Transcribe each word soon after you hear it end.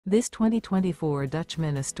This 2024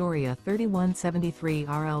 Dutchmen Astoria 3173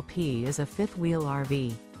 RLP is a fifth-wheel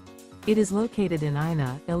RV. It is located in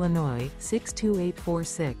Ina, Illinois,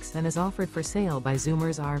 62846 and is offered for sale by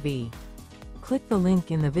Zoomers RV. Click the link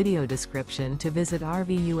in the video description to visit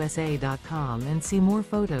RVUSA.com and see more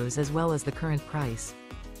photos as well as the current price.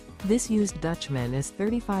 This used Dutchman is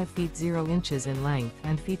 35 feet 0 inches in length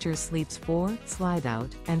and features sleeps 4,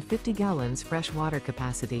 Slideout, and 50 gallons fresh water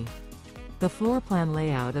capacity. The floor plan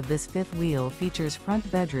layout of this fifth wheel features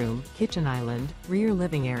front bedroom, kitchen island, rear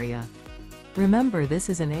living area. Remember, this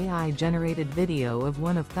is an AI-generated video of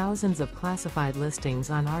one of thousands of classified listings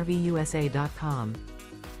on RVUSA.com.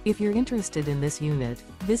 If you're interested in this unit,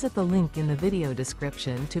 visit the link in the video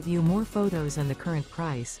description to view more photos and the current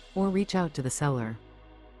price, or reach out to the seller.